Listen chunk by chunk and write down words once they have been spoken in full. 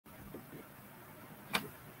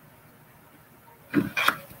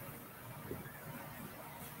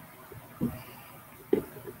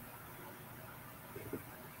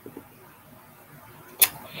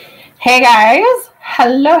Hey guys,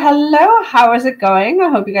 hello. How is it going? I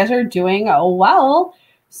hope you guys are doing well.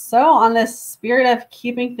 So on the spirit of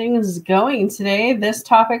keeping things going today, this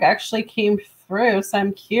topic actually came through. So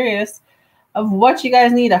I'm curious of what you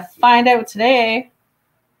guys need to find out today.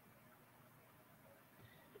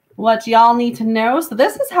 What y'all need to know. So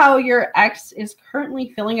this is how your ex is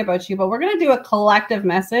currently feeling about you, but we're going to do a collective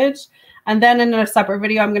message. And then in a separate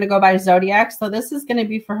video, I'm going to go by Zodiac. So this is going to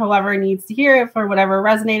be for whoever needs to hear it, for whatever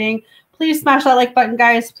resonating. Please smash that like button,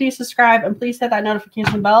 guys. Please subscribe and please hit that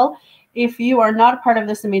notification bell if you are not a part of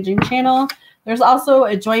this amazing channel. There's also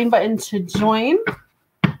a join button to join.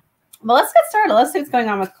 But let's get started. Let's see what's going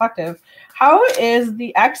on with collective. How is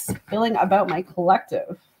the ex feeling about my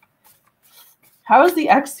collective? How is the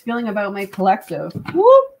ex feeling about my collective?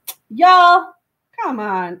 Whoop, y'all. Come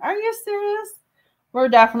on. Are you serious? We're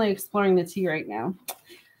definitely exploring the tea right now.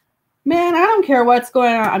 Man, I don't care what's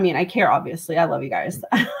going on. I mean, I care, obviously. I love you guys.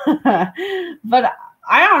 But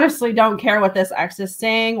I honestly don't care what this ex is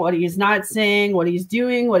saying, what he's not saying, what he's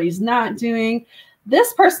doing, what he's not doing.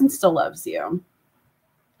 This person still loves you.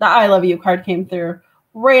 The I love you card came through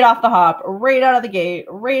right off the hop, right out of the gate,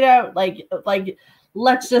 right out, like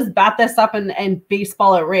let's just bat this up and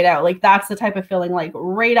baseball it right out. Like that's the type of feeling, like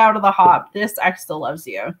right out of the hop. This ex still loves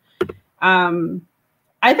you.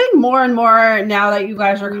 I think more and more now that you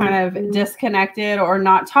guys are kind of disconnected or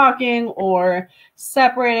not talking or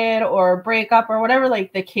separated or break up or whatever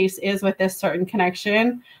like the case is with this certain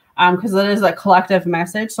connection, because it is a collective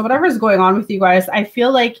message. So whatever's going on with you guys, I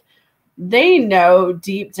feel like they know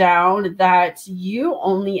deep down that you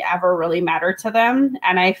only ever really matter to them.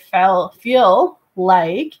 And I feel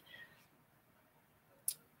like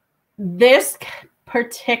this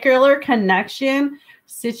particular connection,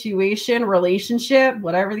 situation, relationship,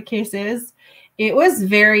 whatever the case is, it was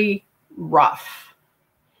very rough.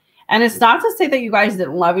 And it's not to say that you guys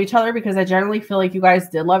didn't love each other, because I generally feel like you guys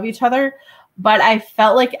did love each other. But I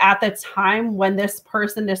felt like at the time when this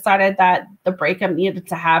person decided that the breakup needed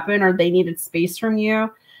to happen or they needed space from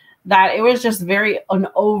you, that it was just an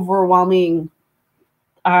overwhelming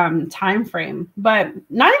time frame. But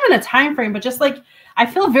not even a time frame, but just like I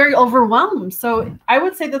feel very overwhelmed. So I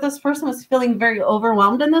would say that this person was feeling very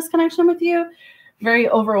overwhelmed in this connection with you, very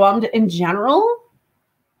overwhelmed in general.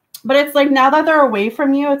 But it's like now that they're away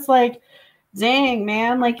from you, it's like, dang,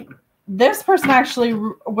 man, like this person actually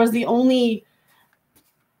was the only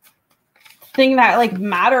thing that like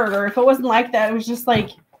mattered. Or if it wasn't like that, it was just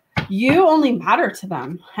like you only matter to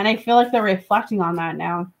them. And I feel like they're reflecting on that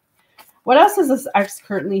now. What else is this ex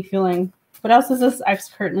currently feeling? What else is this ex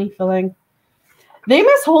currently feeling? They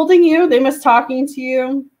miss holding you. They miss talking to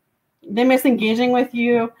you. They miss engaging with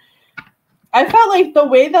you. I felt like the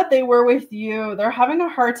way that they were with you, they're having a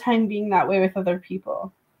hard time being that way with other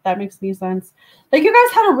people. That makes me sense. Like you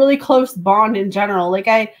guys had a really close bond in general. Like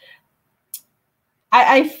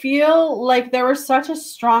I feel like there was such a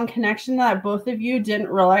strong connection that both of you didn't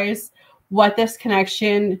realize what this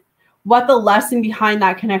connection, what the lesson behind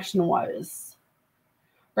that connection was.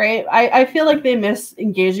 Right? I feel like they miss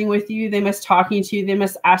engaging with you. They miss talking to you. They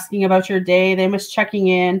miss asking about your day. They miss checking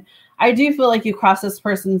in. I do feel like you cross this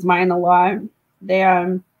person's mind a lot.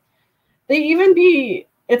 It's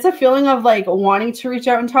a feeling of like wanting to reach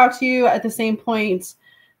out and talk to you. At the same point,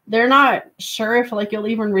 they're not sure if like you'll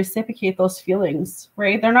even reciprocate those feelings,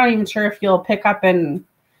 right? They're not even sure if you'll pick up and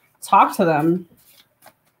talk to them.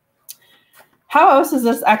 How else is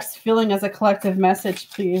this ex feeling as a collective message,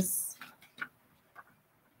 please?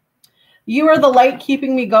 You are the light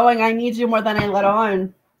keeping me going. I need you more than I let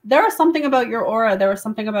on. There was something about your aura. There was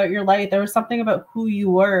something about your light. There was something about who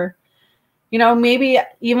you were. You know, maybe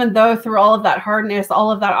even though through all of that hardness,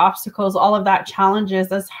 all of that obstacles, all of that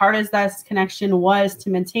challenges, as hard as this connection was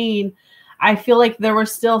to maintain, I feel like there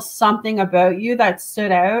was still something about you that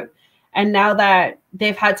stood out. And now that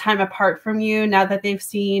they've had time apart from you, now that they've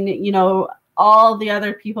seen, you know, all the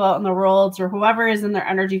other people out in the world or whoever is in their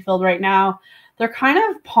energy field right now, they're kind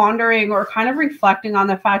of pondering or kind of reflecting on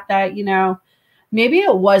the fact that, you know, maybe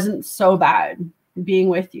it wasn't so bad being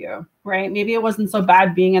with you, right? Maybe it wasn't so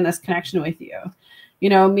bad being in this connection with you. You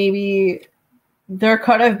know, maybe there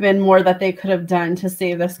could have been more that they could have done to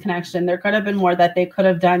save this connection. There could have been more that they could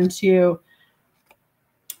have done to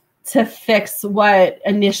fix what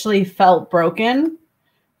initially felt broken.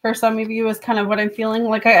 For some of you is kind of what I'm feeling.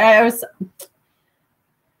 Like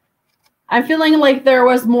I'm feeling like there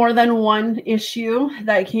was more than one issue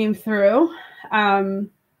that came through. But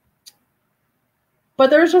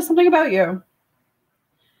there's just something about you.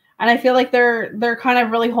 And I feel like they're kind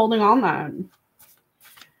of really holding on that.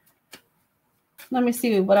 Let me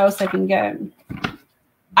see what else I can get.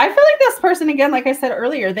 I feel like this person, again, like I said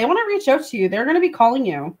earlier, they want to reach out to you. They're going to be calling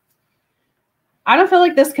you. I don't feel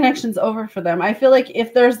like this connection's over for them. I feel like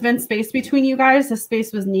if there's been space between you guys, the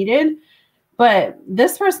space was needed. But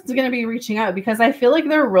this person's going to be reaching out because I feel like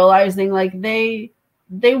they're realizing like they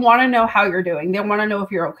want to know how you're doing. They want to know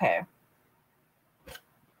if you're okay.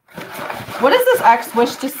 What does this ex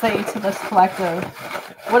wish to say to this collective?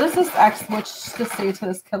 What does this ex wish to say to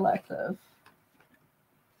this collective?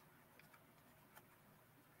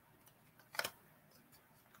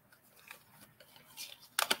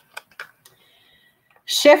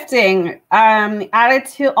 Shifting,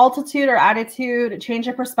 attitude, altitude or attitude, change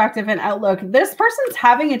of perspective and outlook. This person's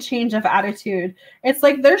having a change of attitude. It's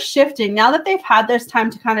like they're shifting now that they've had this time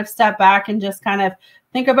to kind of step back and just kind of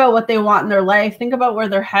think about what they want in their life, think about where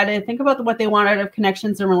they're headed, think about what they want out of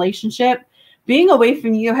connections and relationship. Being away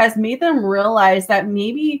from you has made them realize that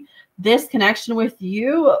maybe this connection with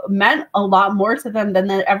you meant a lot more to them than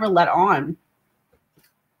they ever let on.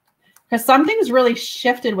 Because something's really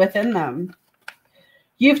shifted within them.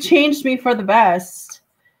 You've changed me for the best.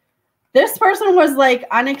 This person was like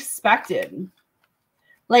unexpected.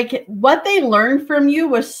 Like what they learned from you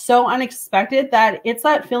was so unexpected that it's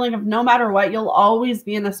that feeling of no matter what, you'll always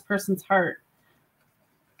be in this person's heart.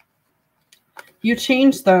 You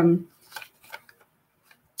changed them.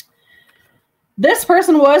 This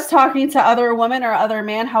person was talking to other women or other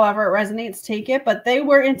man, however it resonates, take it, but they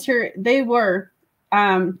were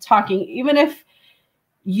talking, even if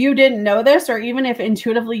you didn't know this, or even if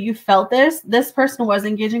intuitively you felt this person was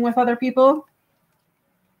engaging with other people.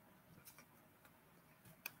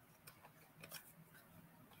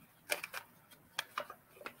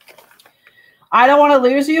 I don't want to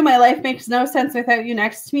lose you. My life makes no sense without you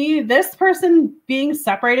next to me. This person being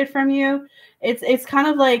separated from you, it's kind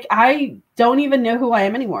of like, I don't even know who I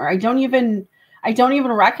am anymore. I don't even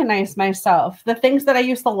recognize myself. The things that I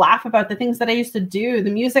used to laugh about, the things that I used to do,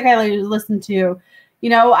 the music I listened to, you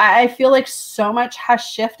know, I feel like so much has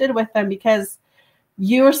shifted with them because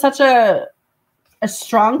you were such a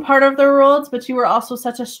strong part of their worlds, but you were also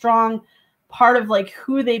such a strong part of like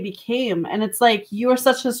who they became. And it's like you were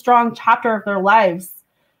such a strong chapter of their lives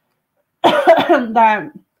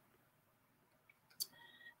that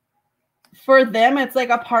for them, it's like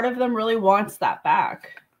a part of them really wants that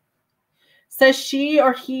back. Says she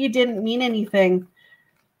or he didn't mean anything.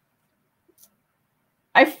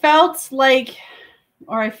 I felt like,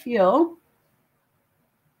 or I feel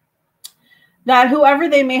that whoever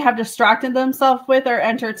they may have distracted themselves with or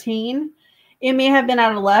entertained, it may have been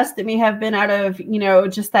out of lust. It may have been out of, you know,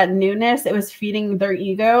 just that newness. It was feeding their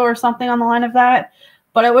ego or something on the line of that.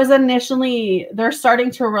 But it was initially, they're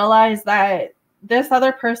starting to realize that this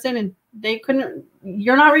other person, and they couldn't,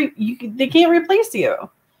 they can't replace you.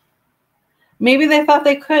 Maybe they thought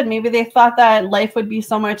they could. Maybe they thought that life would be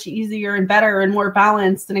so much easier and better and more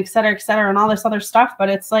balanced and et cetera, and all this other stuff. But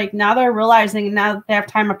it's like now they're realizing, now that they have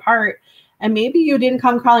time apart, and maybe you didn't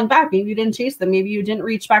come crawling back. Maybe you didn't chase them. Maybe you didn't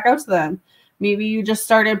reach back out to them. Maybe you just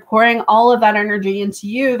started pouring all of that energy into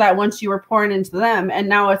you that once you were pouring into them. And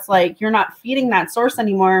now it's like you're not feeding that source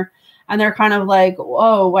anymore. And they're kind of like,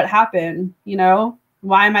 whoa, what happened? You know,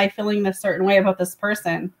 why am I feeling this certain way about this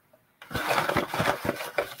person?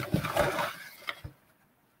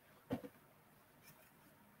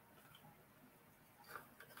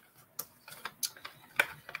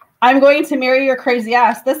 I'm going to marry your crazy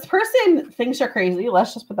ass. This person thinks you're crazy.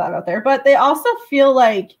 Let's just put that out there. But they also feel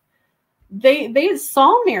like they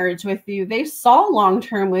saw marriage with you. They saw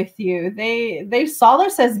long-term with you. They saw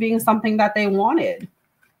this as being something that they wanted.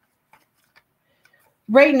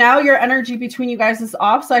 Right now, your energy between you guys is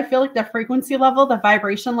off. So I feel like the frequency level, the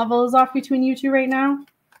vibration level is off between you two right now.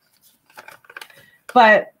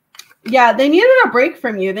 But yeah, they needed a break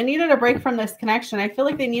from you. They needed a break from this connection. I feel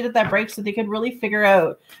like they needed that break so they could really figure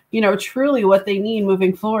out, you know, truly what they need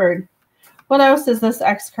moving forward. What else is this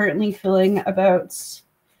ex currently feeling about?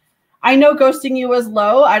 I know ghosting you was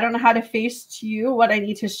low. I don't know how to face to you what I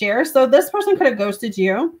need to share. So this person could have ghosted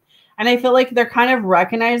you. And I feel like they're kind of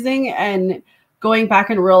recognizing and going back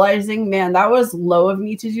and realizing, man, that was low of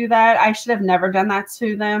me to do that. I should have never done that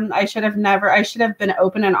to them. I should have been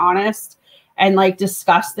open and honest and like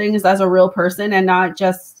discuss things as a real person and not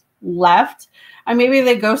just left. And maybe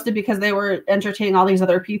they ghosted because they were entertaining all these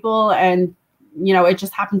other people and, you know, it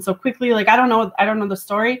just happened so quickly. Like, I don't know the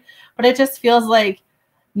story, but it just feels like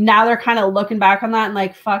now they're kind of looking back on that and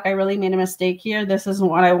like, fuck, I really made a mistake here. This isn't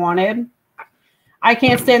what I wanted. I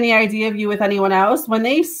can't stand the idea of you with anyone else. When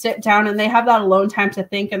they sit down and they have that alone time to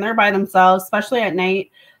think and they're by themselves, especially at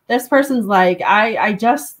night, This person's like, I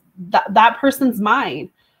just, that person's mine,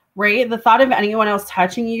 right? The thought of anyone else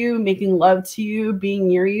touching you, making love to you, being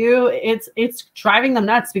near you, it's driving them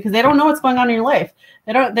nuts because they don't know what's going on in your life.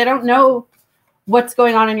 They don't know what's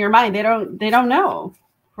going on in your mind. They don't know,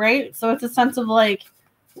 right? So it's a sense of like,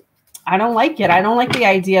 I don't like it. I don't like the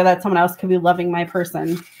idea that someone else could be loving my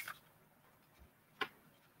person.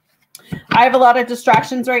 I have a lot of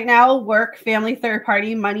distractions right now: work, family, third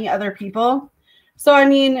party, money, other people. So, I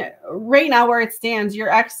mean, right now where it stands, your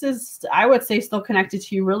ex is, I would say, still connected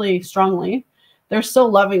to you really strongly. They're still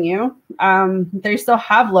loving you. They still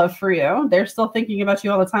have love for you. They're still thinking about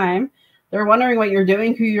you all the time. They're wondering what you're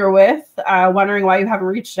doing, who you're with, wondering why you haven't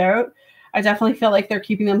reached out. I definitely feel like they're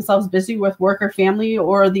keeping themselves busy with work or family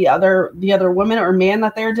or the other woman or man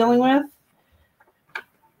that they're dealing with.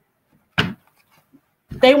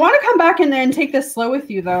 They want to come back and then take this slow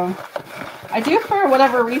with you, though. I do, for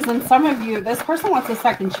whatever reason, some of you, this person wants a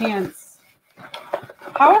second chance.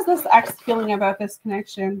 How is this ex feeling about this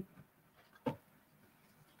connection?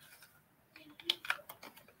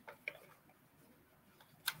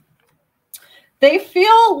 They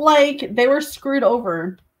feel like they were screwed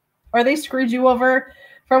over, or they screwed you over.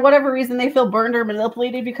 For whatever reason, they feel burned or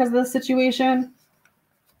manipulated because of the situation.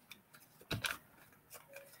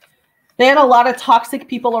 They had a lot of toxic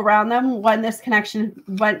people around them when this connection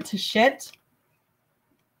went to shit.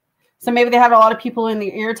 So maybe they had a lot of people in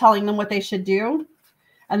their ear telling them what they should do,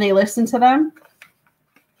 and they listened to them.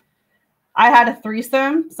 I had a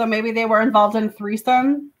threesome, so maybe they were involved in a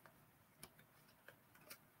threesome.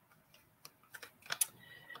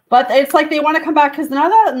 But it's like they want to come back because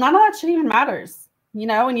none of that shit even matters. You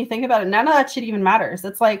know, when you think about it, none of that shit even matters.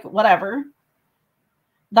 It's like, whatever.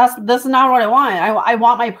 This is not what I want. I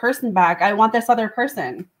want my person back. I want this other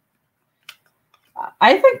person.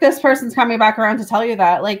 I think this person's coming back around to tell you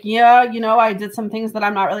that, like, yeah, you know, I did some things that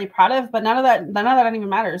I'm not really proud of, but none of that even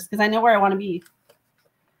matters because I know where I want to be.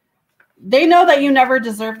 They know that you never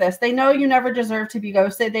deserve this. They know you never deserve to be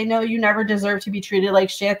ghosted. They know you never deserve to be treated like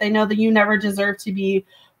shit. They know that you never deserve to be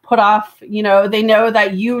put off. You know, they know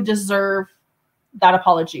that you deserve that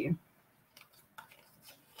apology.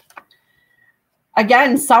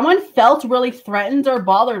 Again, someone felt really threatened or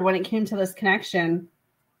bothered when it came to this connection.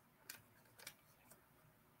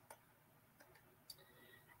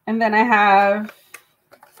 And then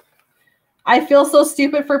I feel so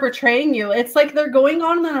stupid for betraying you. It's like they're going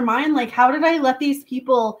on in their mind, like, how did I let these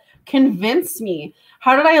people convince me?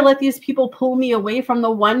 How did I let these people pull me away from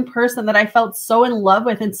the one person that I felt so in love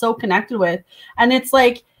with and so connected with? And it's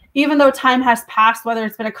like, even though time has passed, whether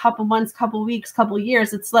it's been a couple months, couple weeks, couple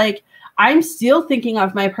years, it's like, I'm still thinking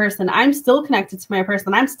of my person. I'm still connected to my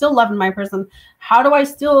person. I'm still loving my person. How do I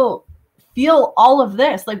still feel all of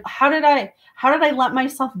this? Like, how did I let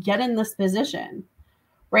myself get in this position?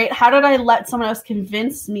 Right? How did I let someone else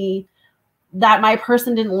convince me that my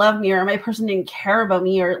person didn't love me or my person didn't care about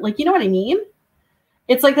me, or, like, you know what I mean?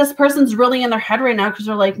 It's like this person's really in their head right now because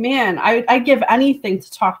they're like, man, I'd give anything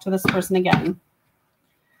to talk to this person again.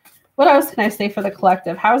 What else can I say for the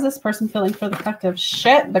collective? How is this person feeling for the collective?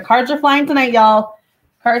 Shit, the cards are flying tonight, y'all.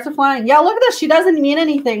 Cards are flying. Yeah, look at this. She doesn't mean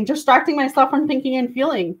anything. Distracting myself from thinking and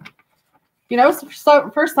feeling. You know, so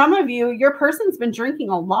for some of you, your person's been drinking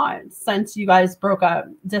a lot since you guys broke up,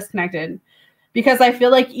 disconnected. Because I feel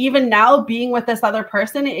like even now being with this other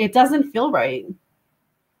person, it doesn't feel right.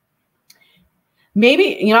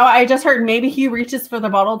 Maybe, you know, I just heard maybe he reaches for the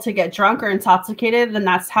bottle to get drunk or intoxicated, and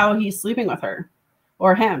that's how he's sleeping with her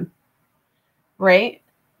or him. Right?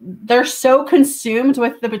 They're so consumed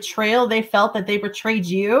with the betrayal they felt that they betrayed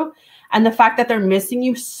you, and the fact that they're missing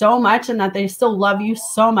you so much and that they still love you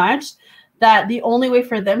so much that the only way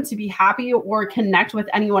for them to be happy or connect with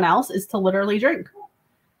anyone else is to literally drink.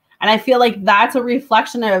 And I feel like that's a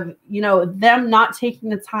reflection of, you know, them not taking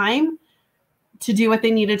the time to do what they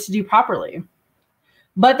needed to do properly.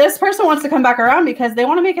 But this person wants to come back around because they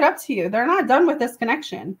want to make it up to you. They're not done with this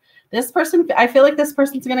connection. This person, I feel like this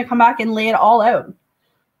person's going to come back and lay it all out.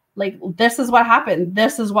 Like, this is what happened.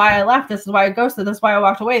 This is why I left. This is why I ghosted. This is why I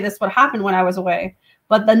walked away. This is what happened when I was away.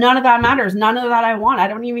 But none of that matters. None of that I want. I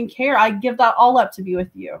don't even care. I give that all up to be with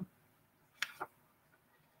you.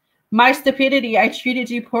 My stupidity. I treated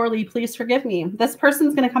you poorly. Please forgive me. This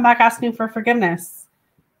person's going to come back asking for forgiveness.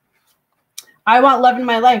 I want love in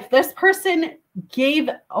my life. This person gave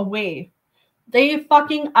away. They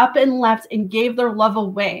fucking up and left and gave their love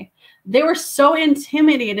away. They were so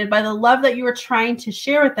intimidated by the love that you were trying to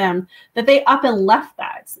share with them that they up and left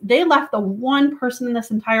that. They left the one person in this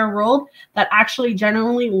entire world that actually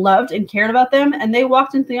genuinely loved and cared about them, and they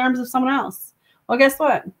walked into the arms of someone else. Well, guess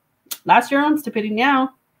what? That's your own stupidity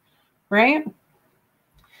now, right?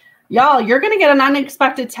 Y'all, you're going to get an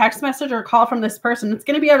unexpected text message or call from this person. It's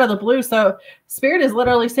going to be out of the blue. So Spirit is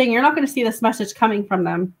literally saying you're not going to see this message coming from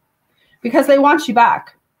them because they want you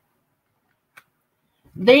back.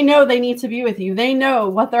 They know they need to be with you. They know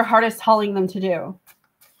what their heart is telling them to do.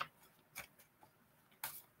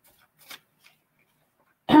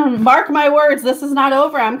 Mark my words, this is not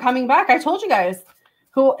over. I'm coming back. I told you guys.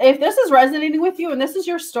 If this is resonating with you and this is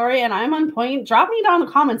your story and I'm on point, drop me down in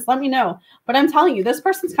the comments. Let me know. But I'm telling you, this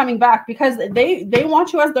person's coming back because they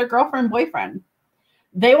want you as their girlfriend, boyfriend.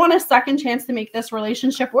 They want a second chance to make this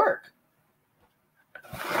relationship work.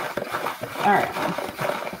 All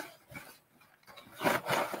right.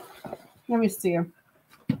 Let me see.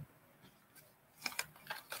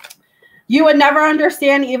 You would never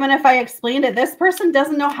understand even if I explained it. This person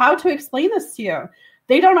doesn't know how to explain this to you.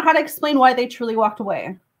 They don't know how to explain why they truly walked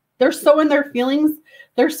away. They're so in their feelings.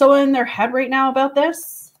 They're so in their head right now about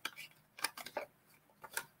this.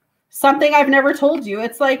 Something I've never told you.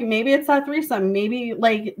 It's like, maybe it's that threesome. Maybe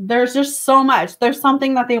like there's just so much. There's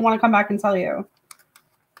something that they want to come back and tell you.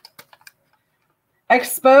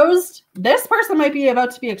 Exposed. This person might be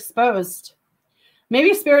about to be exposed.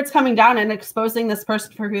 Maybe Spirit's coming down and exposing this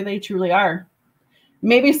person for who they truly are.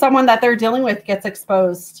 Maybe someone that they're dealing with gets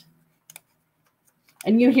exposed.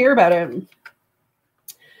 And you hear about it.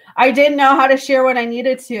 I didn't know how to share what I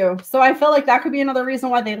needed to. So I feel like that could be another reason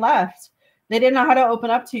why they left. They didn't know how to open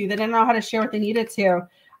up to you. They didn't know how to share what they needed to.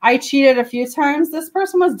 I cheated a few times. This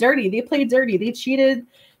person was dirty. They played dirty. They cheated,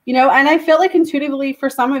 you know, and I feel like intuitively for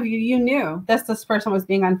some of you, you knew this person was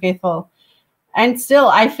being unfaithful. And still,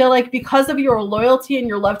 I feel like because of your loyalty and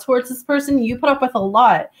your love towards this person, you put up with a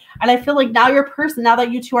lot. And I feel like now your person, now that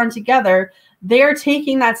you two aren't together, they're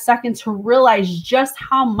taking that second to realize just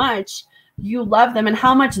how much you love them and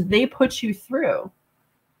how much they put you through.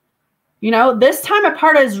 You know, this time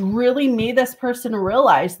apart has really made this person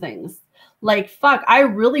realize things. Like, fuck, I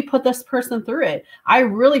really put this person through it. I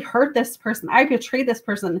really hurt this person. I betrayed this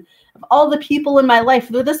person. Of all the people in my life,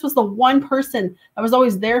 this was the one person that was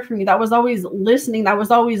always there for me, that was always listening, that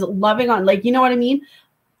was always loving on. Like, you know what I mean?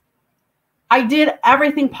 I did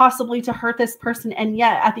everything possibly to hurt this person, and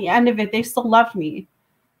yet at the end of it, they still loved me.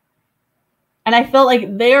 And I feel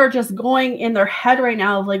like they're just going in their head right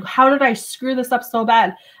now of like, how did I screw this up so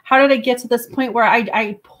bad? How did I get to this point where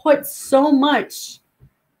I put so much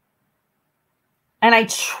and I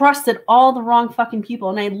trusted all the wrong fucking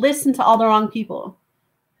people and I listened to all the wrong people.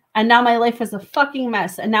 And now my life is a fucking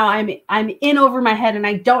mess. And now I'm in over my head and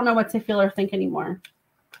I don't know what to feel or think anymore.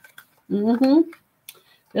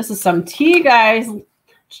 This is some tea, guys.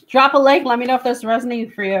 Drop a like. Let me know if this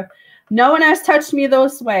resonates for you. No one has touched me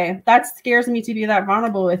this way. That scares me to be that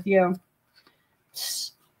vulnerable with you.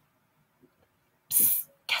 Psst. Psst.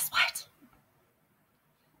 Guess what?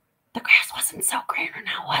 The grass wasn't so greener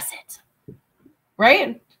now, was it?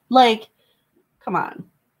 Right? Like, come on.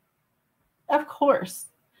 Of course.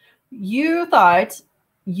 You thought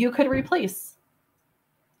you could replace.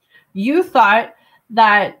 You thought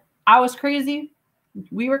that I was crazy.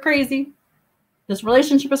 We were crazy. This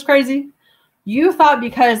relationship was crazy. You thought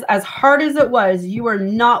because as hard as it was, you were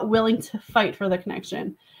not willing to fight for the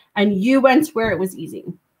connection. And you went where it was easy.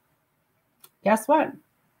 Guess what?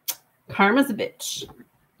 Karma's a bitch.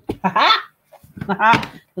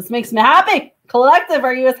 This makes me happy. Collective,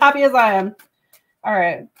 are you as happy as I am? All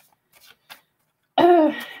right.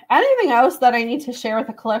 Anything else that I need to share with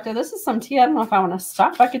the collective? This is some tea. I don't know if I want to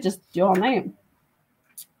stop. I could just do all night.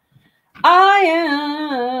 I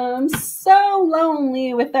am so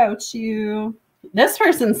lonely without you. This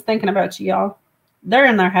person's thinking about you, y'all. They're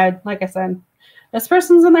in their head, like I said. This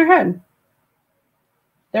person's in their head.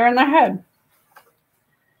 They're in their head.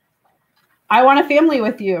 I want a family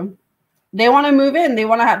with you. They want to move in. They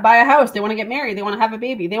want to buy a house. They want to get married. They want to have a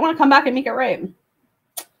baby. They want to come back and make it right.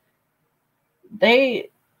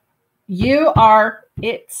 You are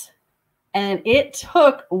it. And it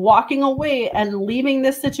took walking away and leaving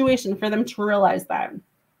this situation for them to realize that.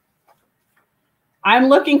 I'm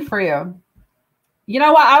looking for you. You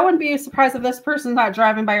know what? I wouldn't be surprised if this person's not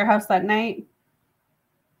driving by your house that night,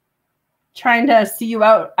 trying to see you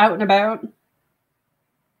out and about.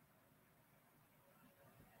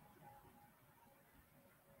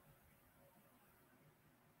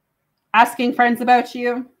 Asking friends about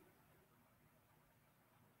you.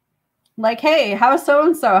 Like, hey, how's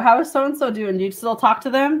so-and-so? How is so-and-so doing? Do you still talk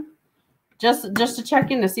to them? Just to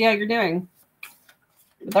check in to see how you're doing.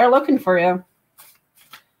 They're looking for you.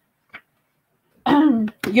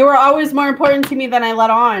 You were always more important to me than I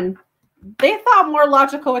let on. They thought more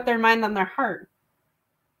logical with their mind than their heart.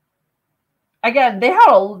 Again,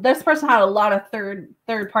 this person had a lot of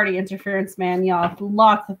third party interference, man, y'all.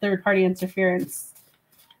 Lots of third party interference.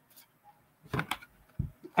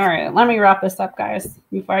 All right, let me wrap this up, guys,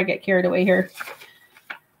 before I get carried away here.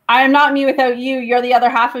 I am not me without you. You're the other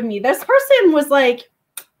half of me. This person was like,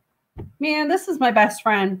 man, this is my best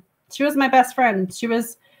friend. She was my best friend. She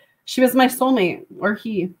was my soulmate, or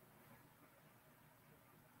he.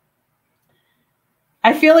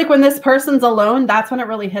 I feel like when this person's alone, that's when it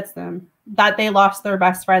really hits them, that they lost their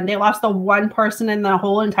best friend. They lost the one person in the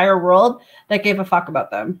whole entire world that gave a fuck about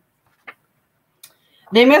them.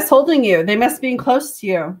 They miss holding you. They miss being close to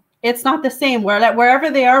you. It's not the same. Wherever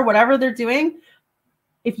they are, whatever they're doing,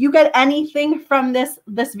 if you get anything from this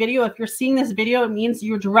video, if you're seeing this video, it means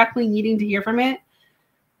you're directly needing to hear from it.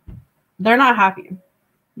 They're not happy.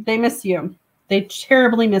 They miss you. They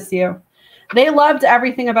terribly miss you. They loved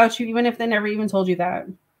everything about you, even if they never even told you that.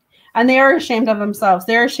 And they are ashamed of themselves.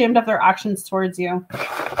 They're ashamed of their actions towards you.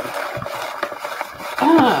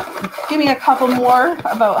 Give me a couple more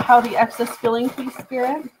about how the ex is feeling, please,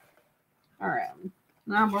 Spirit. All right.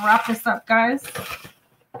 Now we'll wrap this up, guys.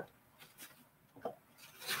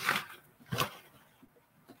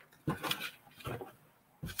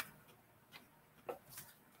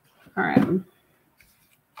 All right.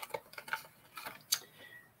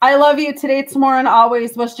 I love you today, tomorrow, and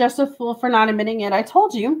always. Was just a fool for not admitting it. I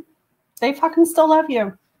told you. They fucking still love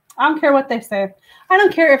you. I don't care what they say. I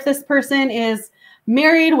don't care if this person is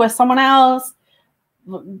married with someone else.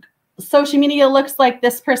 Social media looks like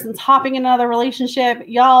this person's hopping in another relationship.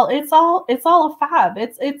 Y'all, it's all a fab.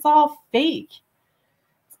 It's all fake.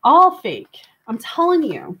 It's all fake. I'm telling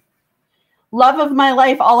you. Love of my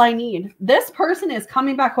life, all I need. This person is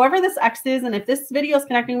coming back, whoever this ex is, and if this video is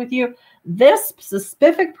connecting with you, this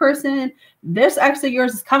specific person, this ex of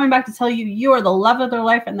yours is coming back to tell you you are the love of their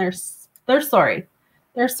life, and they're sorry.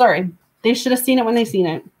 They're sorry. They should have seen it when they seen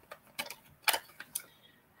it.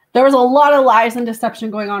 There was a lot of lies and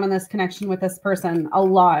deception going on in this connection with this person. A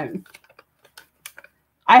lot.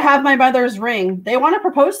 I have my mother's ring. They want to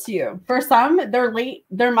propose to you. For some,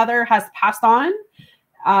 their mother has passed on.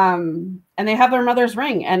 And they have their mother's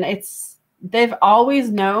ring, and they've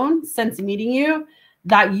always known since meeting you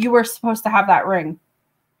that you were supposed to have that ring.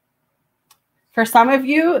 For some of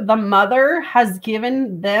you, the mother has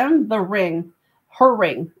given them the ring, her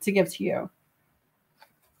ring, to give to you.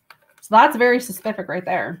 So that's very specific right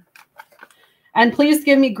there. And please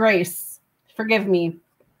give me grace. Forgive me.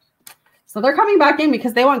 So they're coming back in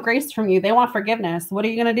because they want grace from you. They want forgiveness. What are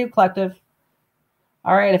you going to do, collective?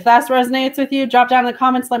 All right, if that resonates with you, drop down in the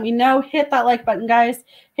comments. Let me know. Hit that like button, guys.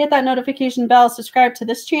 Hit that notification bell. Subscribe to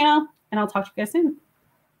this channel, and I'll talk to you guys soon.